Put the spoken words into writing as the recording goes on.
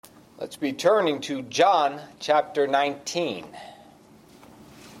Let's be turning to John chapter 19.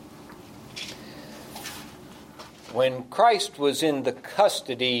 When Christ was in the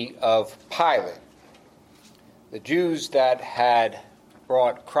custody of Pilate, the Jews that had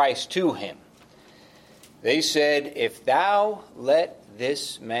brought Christ to him, they said, "If thou let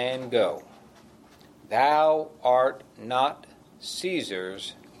this man go, thou art not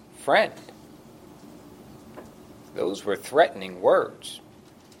Caesar's friend." Those were threatening words.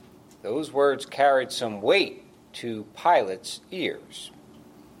 Those words carried some weight to Pilate's ears.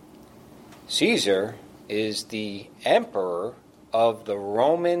 Caesar is the emperor of the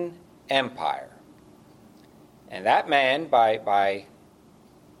Roman Empire. And that man, by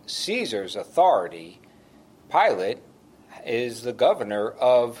Caesar's authority, Pilate is the governor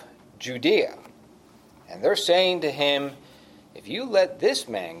of Judea. And they're saying to him, if you let this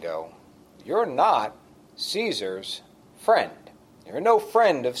man go, you're not Caesar's friend. You're no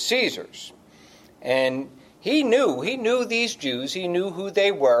friend of Caesar's. And he knew these Jews, he knew who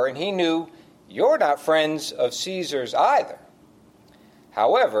they were, and he knew you're not friends of Caesar's either.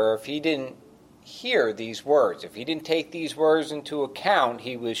 However, if he didn't hear these words, if he didn't take these words into account,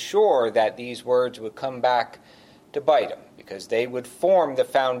 he was sure that these words would come back to bite him, because they would form the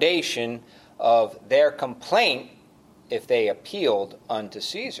foundation of their complaint if they appealed unto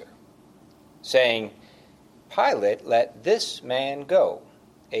Caesar, saying, Pilate let this man go,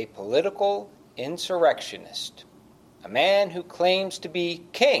 a political insurrectionist, a man who claims to be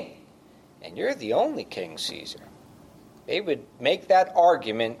king, and you're the only king, Caesar. They would make that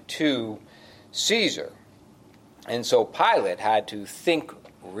argument to Caesar. And so Pilate had to think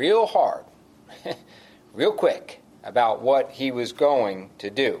real hard, real quick, about what he was going to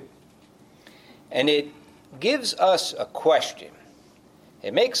do. And it gives us a question.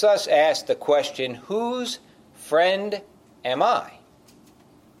 It makes us ask the question, whose friend am I?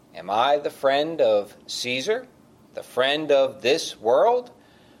 Am I the friend of Caesar, the friend of this world,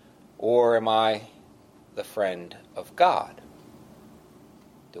 or am I the friend of God?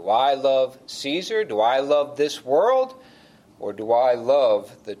 Do I love Caesar? Do I love this world? Or do I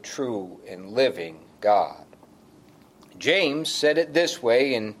love the true and living God? James said it this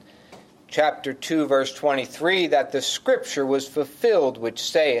way in chapter 2, verse 23, that the scripture was fulfilled which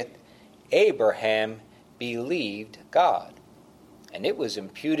saith, Abraham believed God, and it was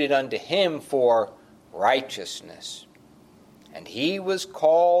imputed unto him for righteousness. And he was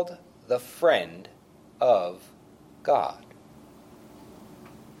called the friend of God.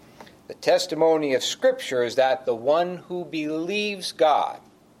 The testimony of Scripture is that the one who believes God,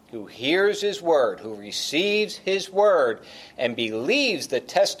 who hears His word, who receives His word, and believes the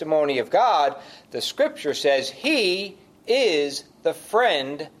testimony of God, the Scripture says he is the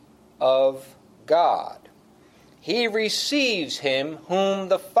friend of God. He receives him whom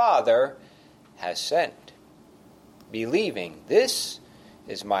the Father has sent, believing this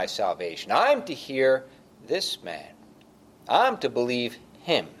is my salvation. I'm to hear this man. I'm to believe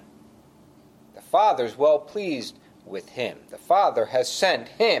him. The Father's well pleased with him. The Father has sent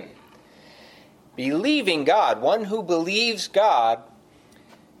him. Believing God, one who believes God,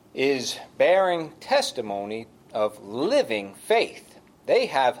 is bearing testimony of living faith. They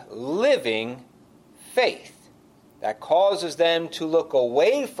have living faith that causes them to look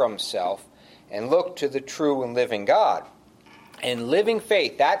away from self and look to the true and living God. And living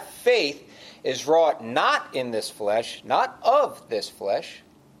faith, that faith is wrought not in this flesh, not of this flesh,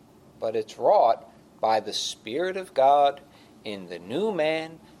 but it's wrought by the Spirit of God in the new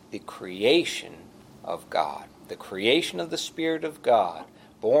man, the creation of God, the creation of the Spirit of God,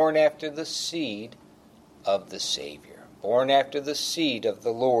 born after the seed of the Savior, born after the seed of the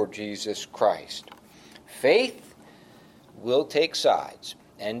Lord Jesus Christ. Faith will take sides,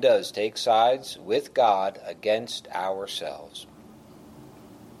 and does take sides with God against ourselves.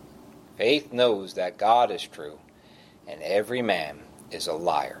 Faith knows that God is true, and every man is a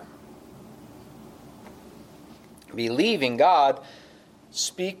liar. Believing God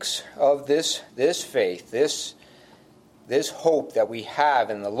speaks of this faith, this hope that we have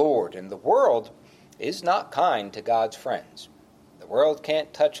in the Lord. And the world is not kind to God's friends. The world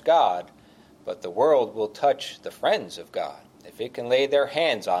can't touch God, but the world will touch the friends of God. If it can lay their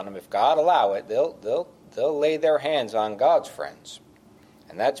hands on them, if God allow it, they'll lay their hands on God's friends.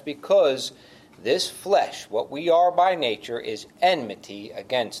 And that's because this flesh, what we are by nature, is enmity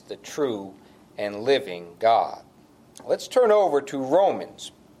against the true and living God. Let's turn over to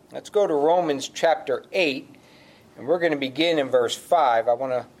Romans. Let's go to Romans chapter 8, and we're going to begin in verse 5. I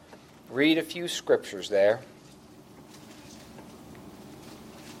want to read a few scriptures there.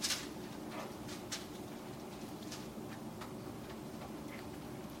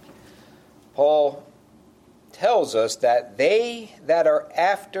 Paul tells us that they that are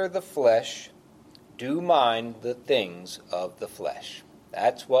after the flesh do mind the things of the flesh.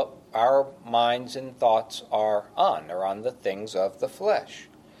 That's what our minds and thoughts are on. They're on the things of the flesh.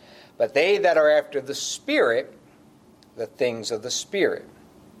 But they that are after the Spirit, the things of the Spirit.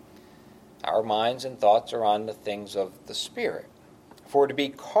 Our minds and thoughts are on the things of the Spirit. For to be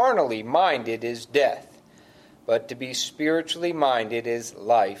carnally minded is death, but to be spiritually minded is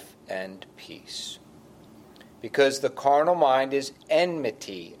life and peace. Because the carnal mind is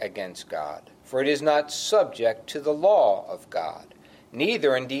enmity against God, for it is not subject to the law of God,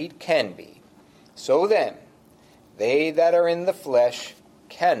 neither indeed can be. So then, they that are in the flesh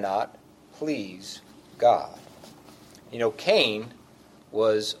cannot please God. You know, Cain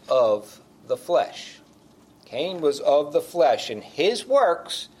was of the flesh. Cain was of the flesh, and his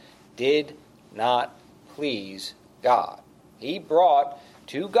works did not please God. He brought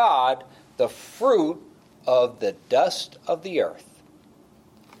to God the fruit of the dust of the earth,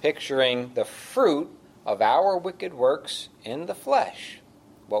 picturing the fruit of our wicked works in the flesh.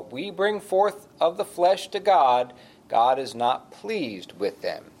 What we bring forth of the flesh to God, God is not pleased with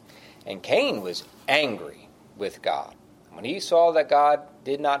them. And Cain was angry with God. When he saw that God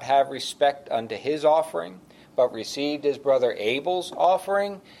did not have respect unto his offering, but received his brother Abel's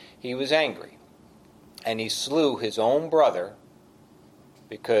offering, he was angry. And he slew his own brother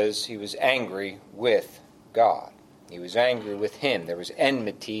because he was angry with God. He was angry with him. There was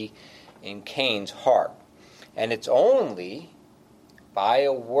enmity in Cain's heart. And it's only by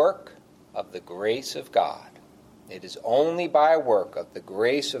a work of the grace of God. It is only by a work of the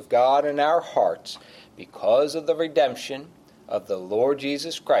grace of God in our hearts, because of the redemption of the Lord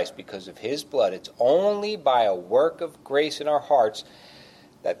Jesus Christ, because of his blood. It's only by a work of grace in our hearts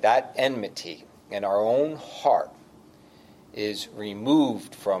that enmity in our own heart is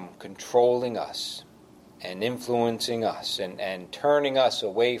removed from controlling us and influencing us and turning us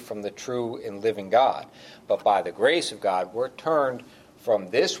away from the true and living God. But by the grace of God, we're turned from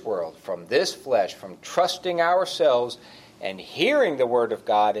this world, from this flesh, from trusting ourselves and hearing the word of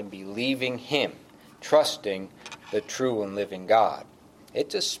God and believing him, trusting the true and living God.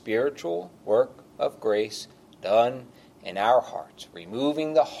 It's a spiritual work of grace done in our hearts,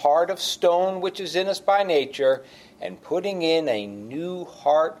 removing the heart of stone which is in us by nature and putting in a new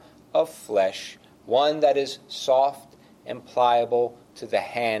heart of flesh, one that is soft and pliable to the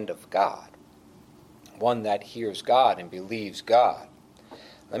hand of God, one that hears God and believes God.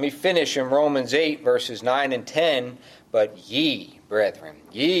 Let me finish in Romans 8, verses 9 and 10. But ye, brethren,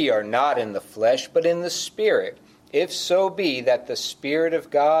 ye are not in the flesh, but in the Spirit, if so be that the Spirit of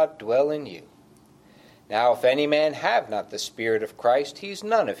God dwell in you. Now if any man have not the Spirit of Christ, he is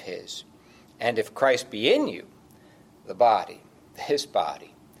none of his. And if Christ be in you, the body, this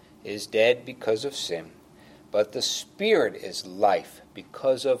body, is dead because of sin, but the Spirit is life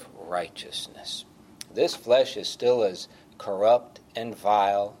because of righteousness. This flesh is still as corrupt and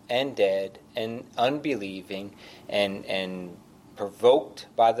vile and dead and unbelieving and provoked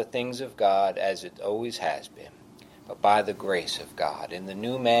by the things of God as it always has been. But by the grace of God, in the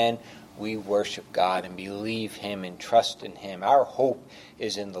new man, we worship God and believe him and trust in him. Our hope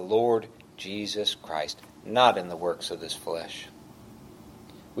is in the Lord Jesus Christ, not in the works of this flesh.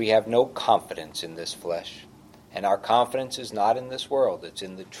 We have no confidence in this flesh, and our confidence is not in this world. It's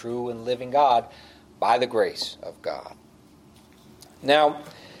in the true and living God by the grace of God. Now,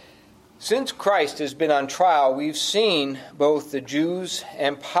 since Christ has been on trial, we've seen both the Jews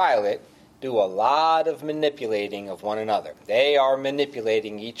and Pilate do a lot of manipulating of one another. They are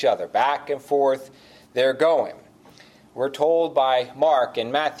manipulating each other. Back and forth they're going. We're told by Mark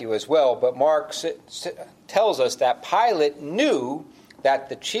and Matthew as well, but Mark tells us that Pilate knew that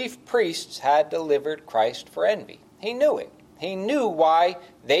the chief priests had delivered Christ for envy. He knew it. He knew why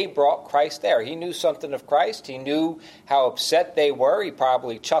they brought Christ there. He knew something of Christ. He knew how upset they were. He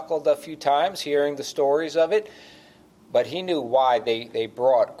probably chuckled a few times hearing the stories of it. But he knew why they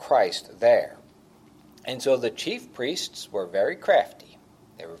brought Christ there. And so the chief priests were very crafty.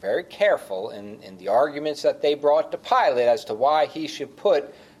 They were very careful in the arguments that they brought to Pilate as to why he should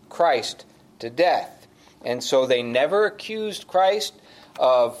put Christ to death. And so they never accused Christ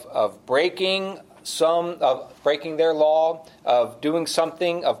of breaking their law, of doing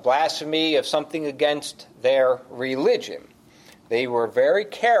something, of blasphemy, of something against their religion. They were very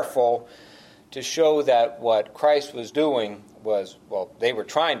careful to show that what Christ was doing was, they were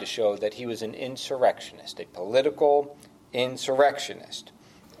trying to show that he was an insurrectionist, a political insurrectionist.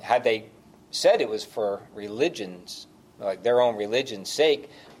 Had they said it was for religions, like their own religion's sake,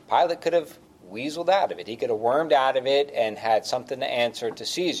 Pilate could have weaseled out of it. He could have wormed out of it and had something to answer to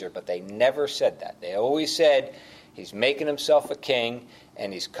Caesar, but they never said that. They always said, he's making himself a king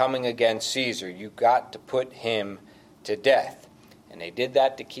and he's coming against Caesar. You've got to put him to death. And they did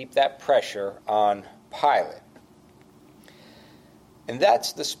that to keep that pressure on Pilate. And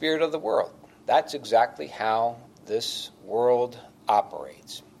that's the spirit of the world. That's exactly how this world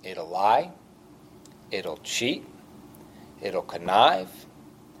operates. It'll lie, it'll cheat, it'll connive,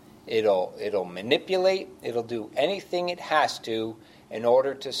 it'll manipulate, it'll do anything it has to in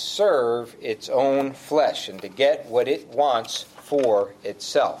order to serve its own flesh and to get what it wants for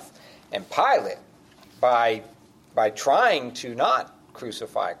itself. And Pilate, by trying to not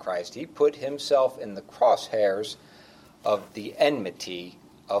crucify Christ, he put himself in the crosshairs of the enmity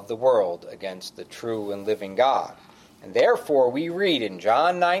of the world against the true and living God. And therefore we read in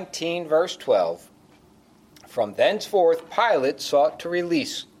John 19, verse 12, "From thenceforth Pilate sought to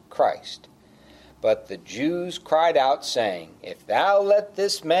release Christ. But the Jews cried out, saying, If thou let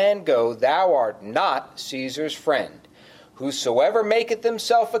this man go, thou art not Caesar's friend. Whosoever maketh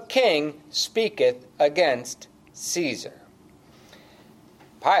himself a king speaketh against Caesar."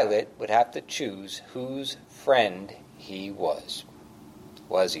 Pilate would have to choose whose friend he was.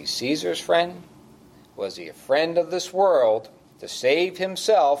 Was he Caesar's friend? Was he a friend of this world to save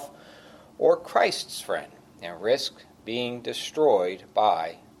himself, or Christ's friend and risk being destroyed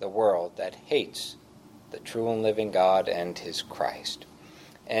by the world that hates the true and living God and his Christ?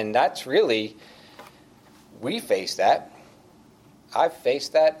 And that's really, we face that. I've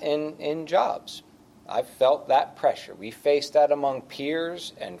faced that in jobs. I've felt that pressure. We face that among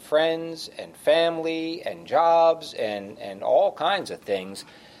peers and friends and family and jobs and all kinds of things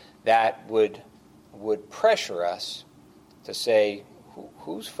that would pressure us to say,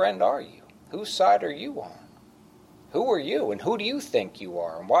 whose friend are you? Whose side are you on? Who are you and who do you think you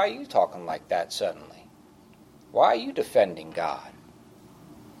are? And why are you talking like that suddenly? Why are you defending God?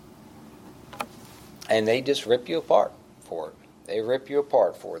 And they just rip you apart for it. They rip you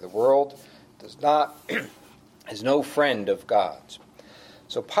apart for it. The world is no friend of God's.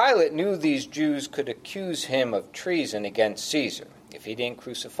 So Pilate knew these Jews could accuse him of treason against Caesar if he didn't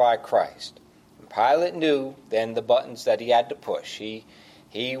crucify Christ. And Pilate knew then the buttons that he had to push.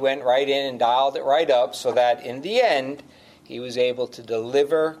 He went right in and dialed it right up so that in the end he was able to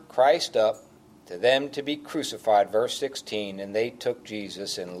deliver Christ up to them to be crucified, verse 16, and they took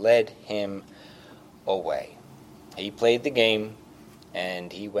Jesus and led him away. He played the game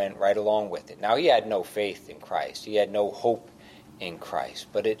and he went right along with it. Now, he had no faith in Christ. He had no hope in Christ.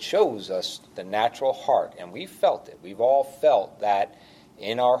 But it shows us the natural heart, and we felt it. We've all felt that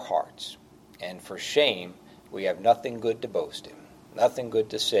in our hearts. And for shame, we have nothing good to boast in, nothing good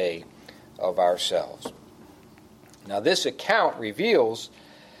to say of ourselves. Now, this account reveals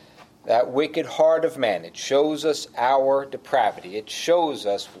that wicked heart of man. It shows us our depravity. It shows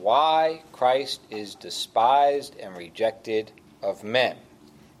us why Christ is despised and rejected of men.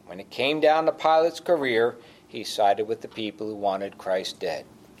 When it came down to Pilate's career, he sided with the people who wanted Christ dead.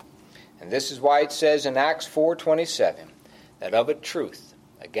 And this is why it says in Acts 4:27, that of a truth,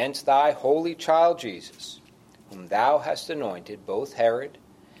 against thy holy child Jesus, whom thou hast anointed, both Herod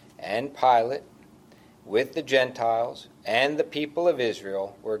and Pilate, with the Gentiles and the people of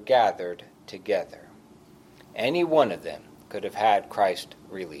Israel, were gathered together. Any one of them could have had Christ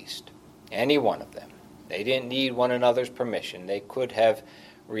released. Any one of them. They didn't need one another's permission. They could have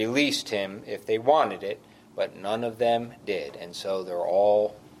released him if they wanted it, but none of them did. And so they're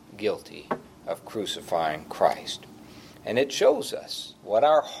all guilty of crucifying Christ. And it shows us what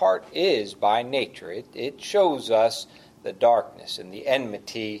our heart is by nature. It shows us the darkness and the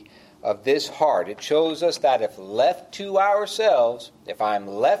enmity of this heart. It shows us that if left to ourselves, if I'm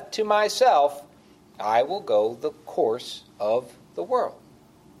left to myself, I will go the course of the world.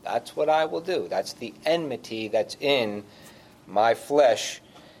 That's what I will do. That's the enmity that's in my flesh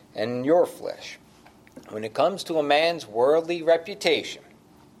and your flesh. When it comes to a man's worldly reputation,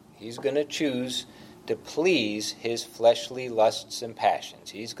 he's going to choose to please his fleshly lusts and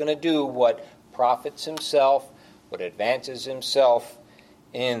passions. He's going to do what profits himself, what advances himself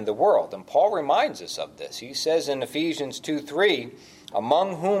in the world. And Paul reminds us of this. He says in Ephesians 2:3,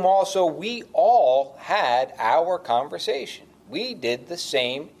 among whom also we all had our conversation. We did the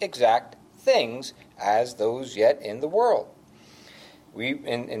same exact things as those yet in the world. We,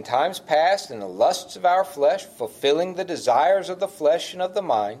 in times past, in the lusts of our flesh, fulfilling the desires of the flesh and of the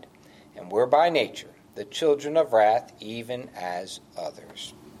mind, and were by nature the children of wrath, even as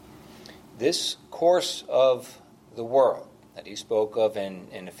others. This course of the world that he spoke of in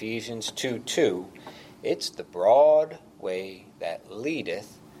Ephesians 2:2, it's the broad way that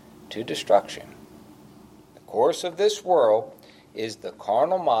leadeth to destruction. The course of this world is the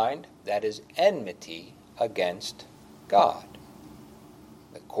carnal mind that is enmity against God.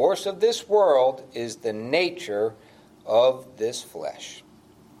 The course of this world is the nature of this flesh.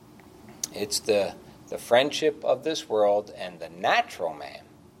 It's the friendship of this world, and the natural man,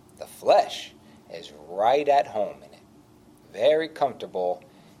 the flesh, is right at home in it, very comfortable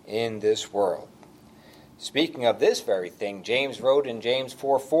in this world. Speaking of this very thing, James wrote in James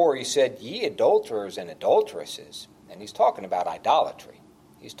 4:4, he said, "Ye adulterers and adulteresses," and he's talking about idolatry.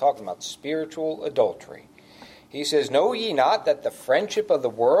 He's talking about spiritual adultery. He says, "Know ye not that the friendship of the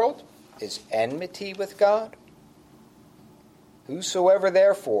world is enmity with God? Whosoever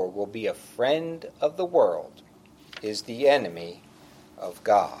therefore will be a friend of the world is the enemy of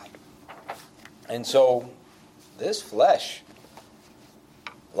God." And so this flesh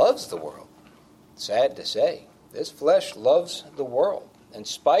loves the world. Sad to say, this flesh loves the world. In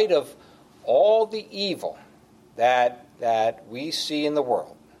spite of all the evil that we see in the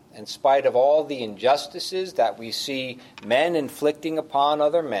world, in spite of all the injustices that we see men inflicting upon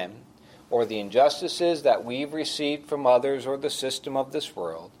other men, or the injustices that we've received from others or the system of this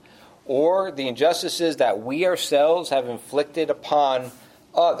world, or the injustices that we ourselves have inflicted upon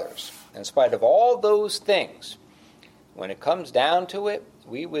others, in spite of all those things, when it comes down to it,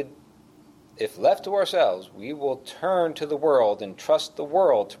 we would, if left to ourselves, we will turn to the world and trust the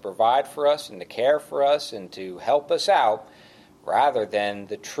world to provide for us and to care for us and to help us out, rather than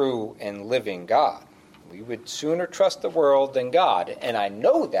the true and living God. We would sooner trust the world than God, and I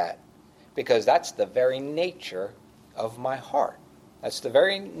know that because that's the very nature of my heart. That's the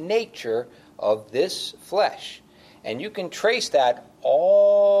very nature of this flesh. And you can trace that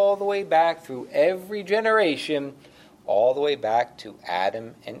all the way back through every generation, all the way back to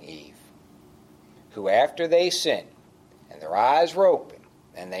Adam and Eve, who after they sinned and their eyes were open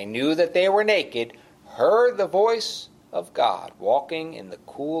and they knew that they were naked, heard the voice of God walking in the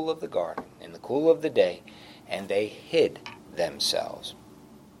cool of the garden, in the cool of the day, and they hid themselves.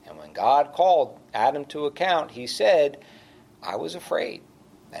 And when God called Adam to account, he said, "I was afraid,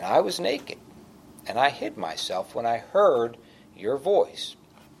 and I was naked, and I hid myself when I heard your voice."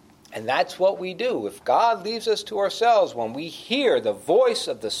 And that's what we do. If God leaves us to ourselves, when we hear the voice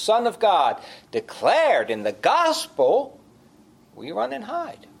of the Son of God declared in the gospel, we run and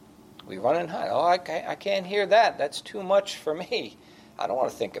hide. We run and hide. Oh, I can't hear that. That's too much for me. I don't want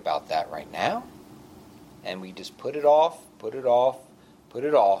to think about that right now. And we just put it off, put it off, put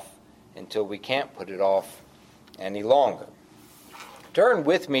it off, until we can't put it off any longer. Turn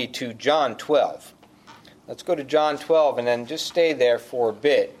with me to John 12. Let's go to John 12 and then just stay there for a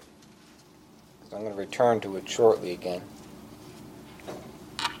bit. I'm going to return to it shortly again.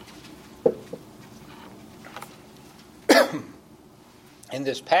 In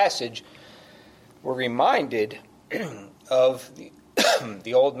this passage, we're reminded of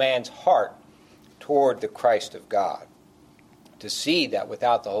the old man's heart toward the Christ of God. To see that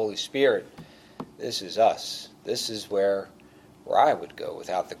without the Holy Spirit, this is us. This is where I would go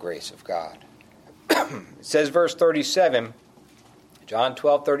without the grace of God. It says, verse 37, John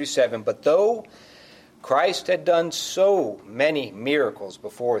 12:37, "But though Christ had done so many miracles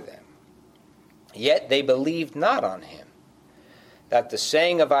before them, yet they believed not on him, that the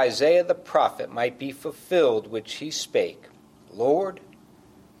saying of Isaiah the prophet might be fulfilled, which he spake, Lord,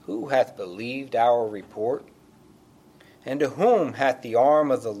 who hath believed our report? And to whom hath the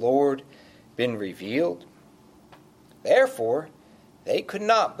arm of the Lord been revealed? Therefore they could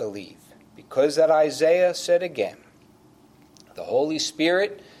not believe, because that Isaiah said again." The Holy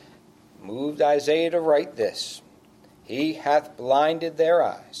Spirit moved Isaiah to write this, "He hath blinded their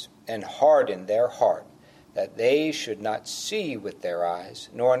eyes and hardened their heart, that they should not see with their eyes,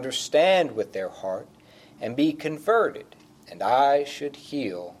 nor understand with their heart, and be converted, and I should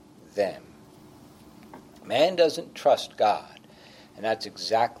heal them." Man doesn't trust God, and that's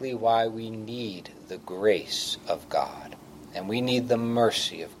exactly why we need the grace of God, and we need the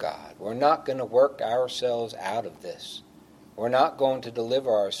mercy of God. We're not going to work ourselves out of this. We're not going to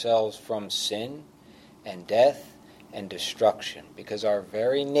deliver ourselves from sin and death and destruction, because our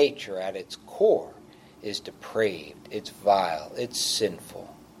very nature at its core is depraved, it's vile, it's sinful.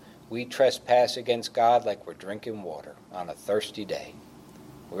 We trespass against God like we're drinking water on a thirsty day.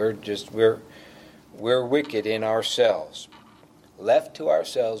 We're wicked in ourselves. Left to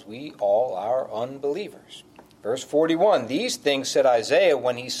ourselves, we all are unbelievers. Verse 41, "These things said Isaiah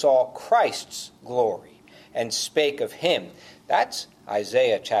when he saw Christ's glory, and spake of him." That's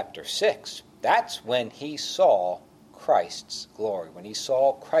Isaiah chapter 6. That's when he saw Christ's glory, when he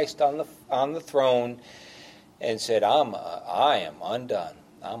saw Christ on the throne and said, I am undone.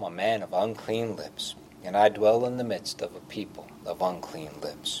 I'm a man of unclean lips, and I dwell in the midst of a people of unclean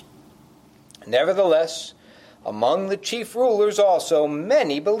lips. Nevertheless, among the chief rulers also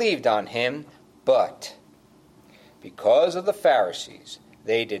many believed on him, but because of the Pharisees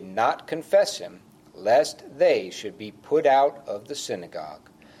they did not confess him, lest they should be put out of the synagogue.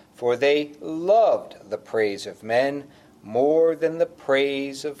 For they loved the praise of men more than the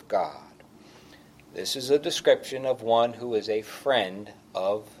praise of God. This is a description of one who is a friend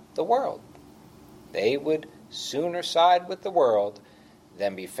of the world. They would sooner side with the world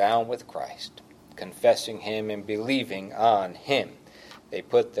than be found with Christ, confessing him and believing on him. They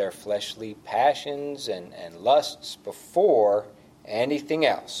put their fleshly passions and lusts before anything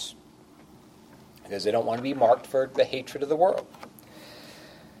else, because they don't want to be marked for the hatred of the world.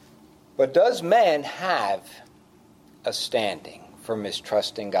 But does man have a standing for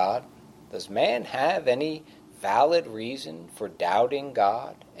mistrusting God? Does man have any valid reason for doubting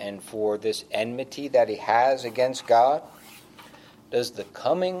God and for this enmity that he has against God? Does the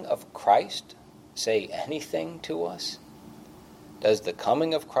coming of Christ say anything to us? Does the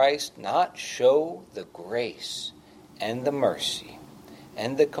coming of Christ not show the grace and the mercy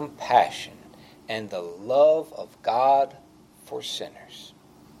and the compassion and the love of God for sinners?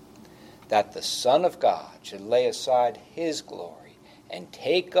 That the Son of God should lay aside his glory and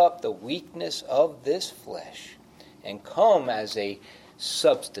take up the weakness of this flesh and come as a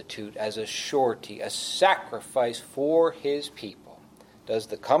substitute, as a surety, a sacrifice for his people. Does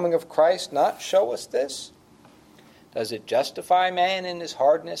the coming of Christ not show us this? Does it justify man in his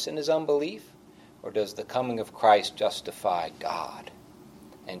hardness and his unbelief? Or does the coming of Christ justify God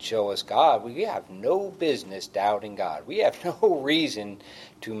and show us God? We have no business doubting God. We have no reason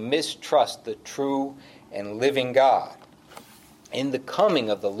to mistrust the true and living God. In the coming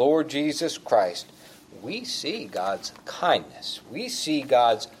of the Lord Jesus Christ, we see God's kindness. We see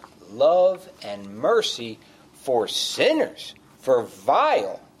God's love and mercy for sinners, for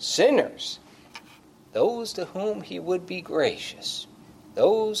vile sinners, those to whom he would be gracious,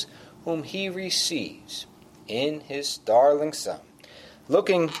 those whom he receives in his darling Son.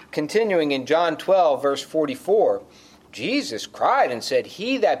 Continuing in John 12, verse 44, Jesus cried and said,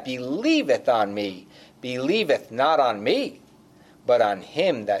 "He that believeth on me, believeth not on me, but on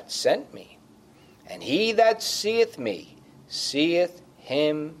him that sent me. And he that seeth me, seeth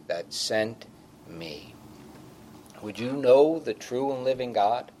him that sent me." Would you know the true and living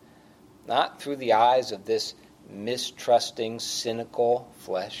God? Not through the eyes of this mistrusting, cynical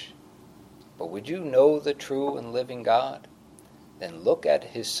flesh, but would you know the true and living God? Then look at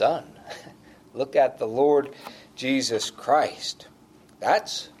his Son. Look at the Lord Jesus Christ.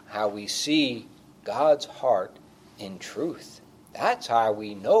 That's how we see God's heart in truth. That's how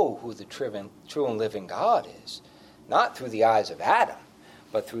we know who the true and living God is. Not through the eyes of Adam,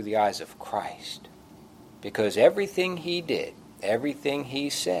 but through the eyes of Christ. Because everything he did, everything he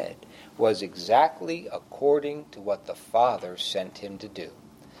said, was exactly according to what the Father sent him to do.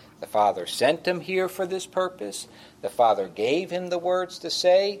 The Father sent him here for this purpose. The Father gave him the words to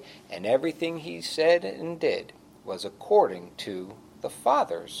say, and everything he said and did was according to the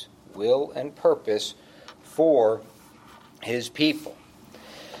Father's will and purpose for his people.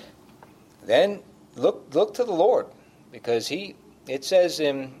 Then look to the Lord, because it says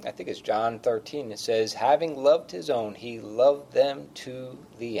in, I think it's John 13, it says, having loved his own, he loved them to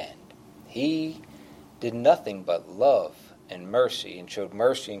the end. He did nothing but love and mercy, and showed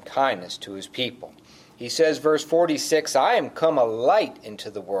mercy and kindness to his people. He says, verse 46, I am come a light into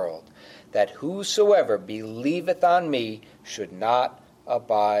the world, that whosoever believeth on me should not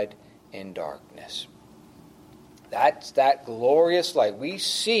abide in darkness. That's that glorious light. We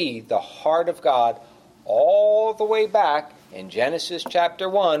see the heart of God all the way back in Genesis chapter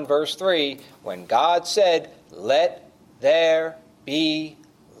 1, verse 3, when God said, let there be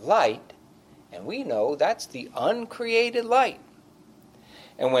light. And we know that's the uncreated light.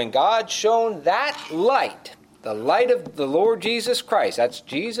 And when God shone that light, the light of the Lord Jesus Christ, that's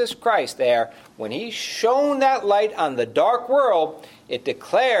Jesus Christ there, when he shone that light on the dark world, it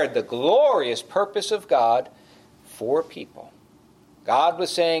declared the glorious purpose of God for people. God was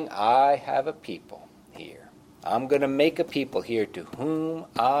saying, I have a people here. I'm going to make a people here to whom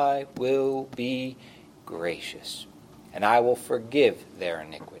I will be gracious. And I will forgive their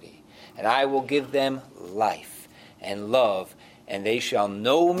iniquity. And I will give them life and love. And they shall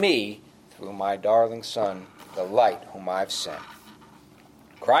know me through my darling Son, the light whom I've sent.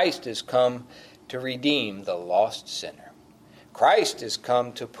 Christ has come to redeem the lost sinner. Christ has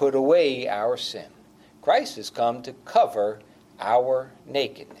come to put away our sin. Christ has come to cover our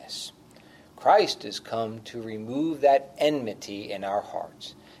nakedness. Christ is come to remove that enmity in our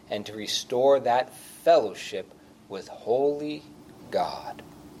hearts and to restore that fellowship with holy God.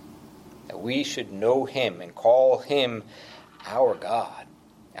 That we should know him and call him our God,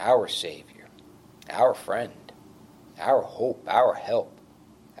 our Savior, our friend, our hope, our help,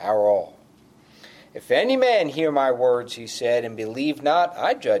 our all. If any man hear my words, he said, and believe not,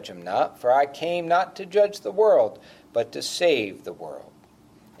 I judge him not, for I came not to judge the world, but to save the world.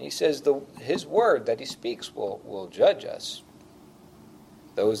 And he says his word that he speaks will judge us,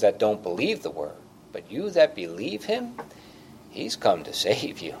 those that don't believe the word. But you that believe him, he's come to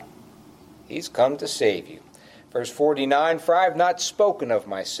save you. He's come to save you. Verse 49, for I have not spoken of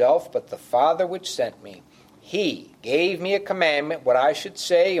myself, but the Father which sent me. He gave me a commandment, what I should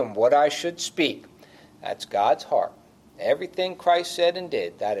say and what I should speak. That's God's heart. Everything Christ said and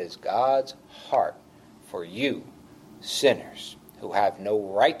did, that is God's heart for you, sinners, who have no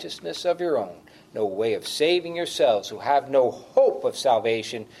righteousness of your own, no way of saving yourselves, who have no hope of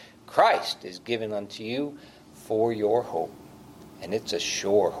salvation. Christ is given unto you for your hope. And it's a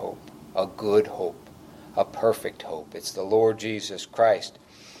sure hope, a good hope, a perfect hope. It's the Lord Jesus Christ.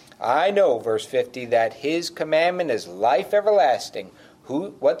 I know, verse 50, that his commandment is life everlasting.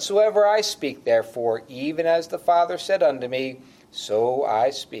 Whatsoever I speak, therefore, even as the Father said unto me, so I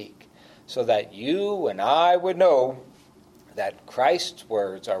speak, so that you and I would know that Christ's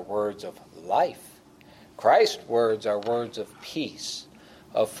words are words of life. Christ's words are words of peace,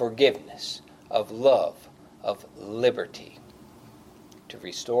 of forgiveness, of love, of liberty, to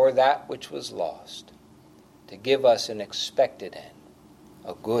restore that which was lost, to give us an expected end,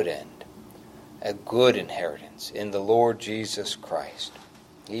 a good end, a good inheritance in the Lord Jesus Christ.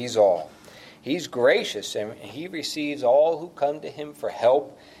 He's all. He's gracious, and he receives all who come to him for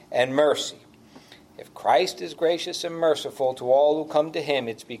help and mercy. If Christ is gracious and merciful to all who come to him,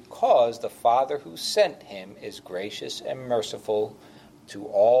 it's because the Father who sent him is gracious and merciful to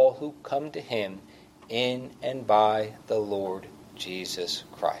all who come to him in and by the Lord Jesus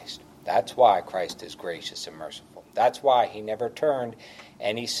Christ. That's why Christ is gracious and merciful. That's why he never turned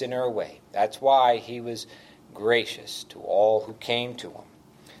any sinner away. That's why he was gracious to all who came to him.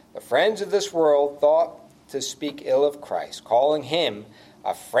 The friends of this world thought to speak ill of Christ, calling him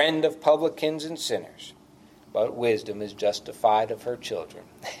a friend of publicans and sinners. But wisdom is justified of her children.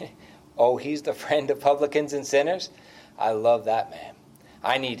 Oh, he's the friend of publicans and sinners? I love that man.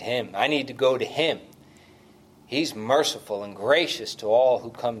 I need him. I need to go to him. He's merciful and gracious to all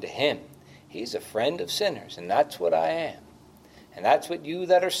who come to him. He's a friend of sinners, and that's what I am. And that's what you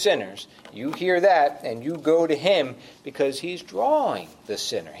that are sinners, you hear that and you go to him because he's drawing the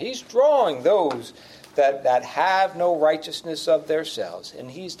sinner. He's drawing those that have no righteousness of themselves.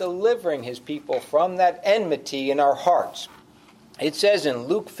 And he's delivering his people from that enmity in our hearts. It says in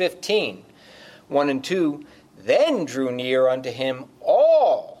Luke 15, 1 and 2, then drew near unto him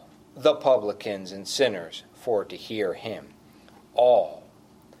all the publicans and sinners for to hear him. All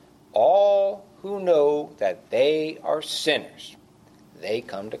who know that they are sinners, they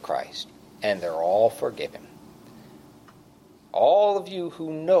come to Christ, and they're all forgiven. All of you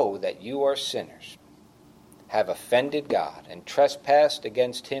who know that you are sinners have offended God and trespassed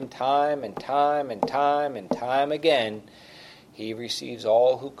against him time and time and time and time again, he receives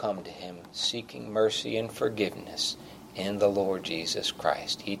all who come to him seeking mercy and forgiveness in the Lord Jesus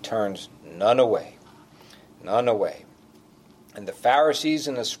Christ. He turns none away. None away. And the Pharisees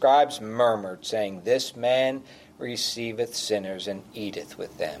and the scribes murmured, saying, this man receiveth sinners and eateth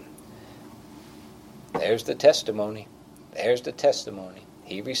with them. There's the testimony. There's the testimony.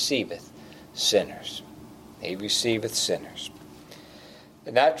 He receiveth sinners. He receiveth sinners.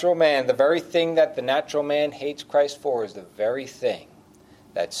 The natural man, the very thing that the natural man hates Christ for is the very thing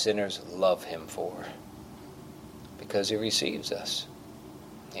that sinners love him for. Because he receives us.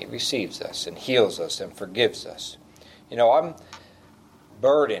 He receives us and heals us and forgives us. You know, I'm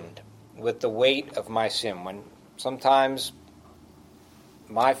burdened with the weight of my sin. When sometimes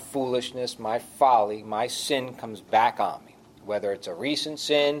my foolishness, my folly, my sin comes back on me, whether it's a recent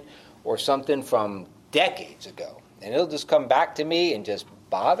sin or something from decades ago. And it'll just come back to me and just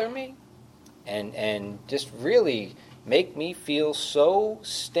bother me and just really make me feel so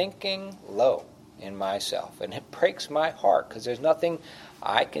stinking low in myself. And it breaks my heart because there's nothing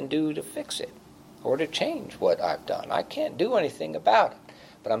I can do to fix it or to change what I've done. I can't do anything about it.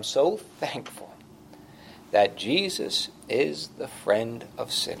 But I'm so thankful that Jesus is the friend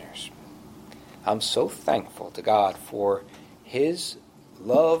of sinners. I'm so thankful to God for his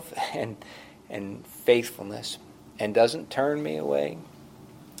love and faithfulness, and doesn't turn me away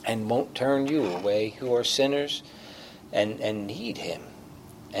and won't turn you away who are sinners and need him.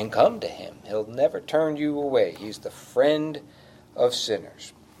 and come to him. He'll never turn you away. He's the friend of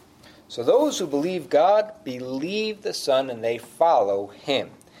sinners. So those who believe God believe the Son, and they follow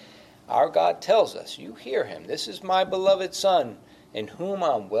him. Our God tells us, you hear him. This is my beloved Son, in whom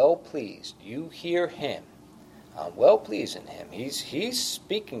I'm well pleased. You hear him. I'm well pleased in him. He's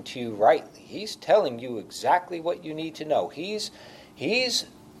speaking to you rightly. He's telling you exactly what you need to know. He's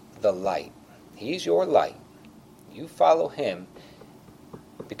the light. He's your light. You follow him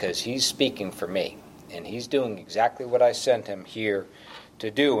because he's speaking for me. And he's doing exactly what I sent him here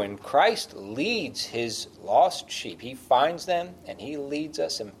to do. And Christ leads his lost sheep. He finds them and he leads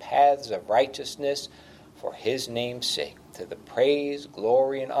us in paths of righteousness for his name's sake, to the praise,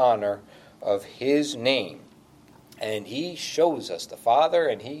 glory, and honor of his name. And he shows us the Father,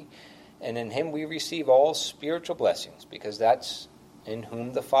 and in him we receive all spiritual blessings, because that's in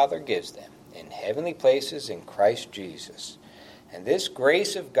whom the Father gives them, in heavenly places in Christ Jesus. And this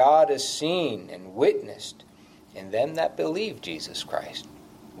grace of God is seen and witnessed in them that believe Jesus Christ.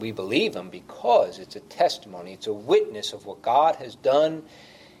 We believe him because it's a testimony, it's a witness of what God has done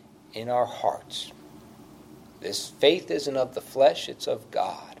in our hearts. This faith isn't of the flesh, it's of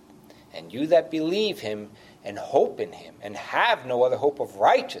God. And you that believe him and hope in him and have no other hope of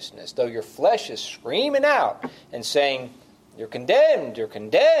righteousness, though your flesh is screaming out and saying, you're condemned, you're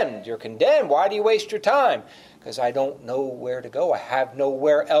condemned, you're condemned. Why do you waste your time? Because I don't know where to go. I have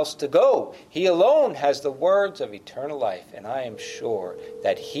nowhere else to go. He alone has the words of eternal life, and I am sure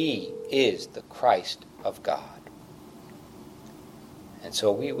that he is the Christ of God. And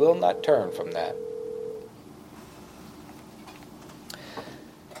so we will not turn from that.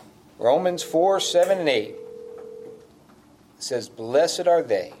 Romans 4, 7, and 8 says, Blessed are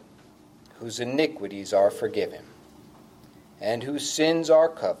they whose iniquities are forgiven, and whose sins are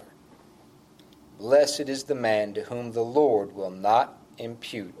covered. Blessed is the man to whom the Lord will not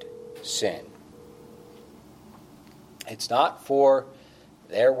impute sin. It's not for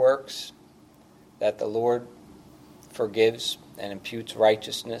their works that the Lord forgives and imputes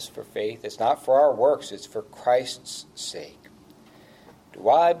righteousness for faith. It's not for our works, it's for Christ's sake. Do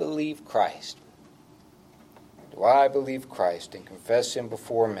I believe Christ? Do I believe Christ and confess him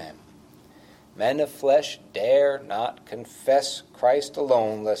before men? Men of flesh dare not confess Christ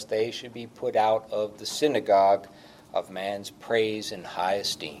alone, lest they should be put out of the synagogue of man's praise and high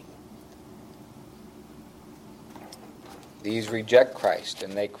esteem. These reject Christ,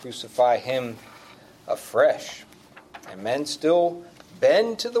 and they crucify him afresh. And men still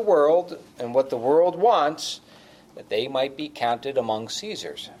bend to the world and what the world wants, that they might be counted among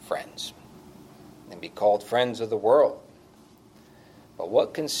Caesar's friends and be called friends of the world. But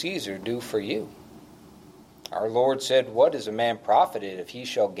what can Caesar do for you? Our Lord said, What is a man profited if he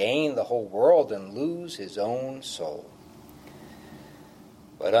shall gain the whole world and lose his own soul?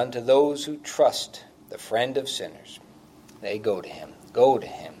 But unto those who trust the friend of sinners, they go to him. Go to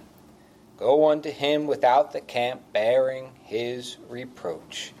him. Go unto him without the camp, bearing his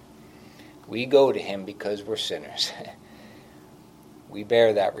reproach. We go to him because we're sinners. We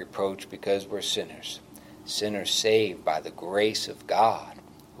bear that reproach because we're sinners. Sinners saved by the grace of God,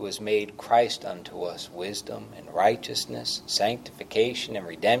 who has made Christ unto us wisdom and righteousness, sanctification and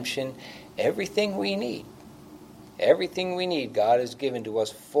redemption, everything we need. Everything we need God has given to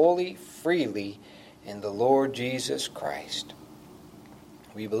us fully, freely in the Lord Jesus Christ.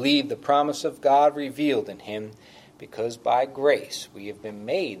 We believe the promise of God revealed in him because by grace we have been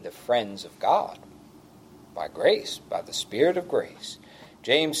made the friends of God. By grace, by the Spirit of grace.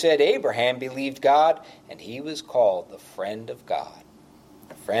 James said Abraham believed God, and he was called the friend of God.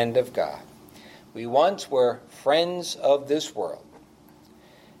 The friend of God. We once were friends of this world.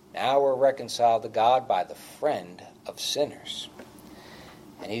 Now we're reconciled to God by the friend of sinners.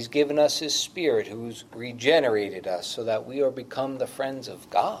 And he's given us his Spirit, who's regenerated us so that we are become the friends of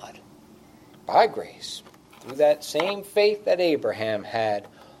God by grace, through that same faith that Abraham had,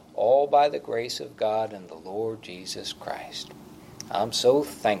 all by the grace of God and the Lord Jesus Christ. I'm so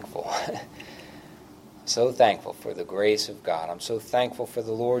thankful. So thankful for the grace of God. I'm so thankful for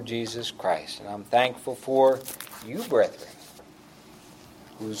the Lord Jesus Christ. And I'm thankful for you, brethren,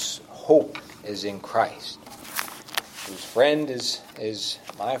 whose hope is in Christ, whose friend is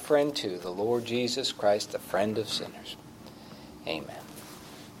my friend too, the Lord Jesus Christ, the friend of sinners. Amen.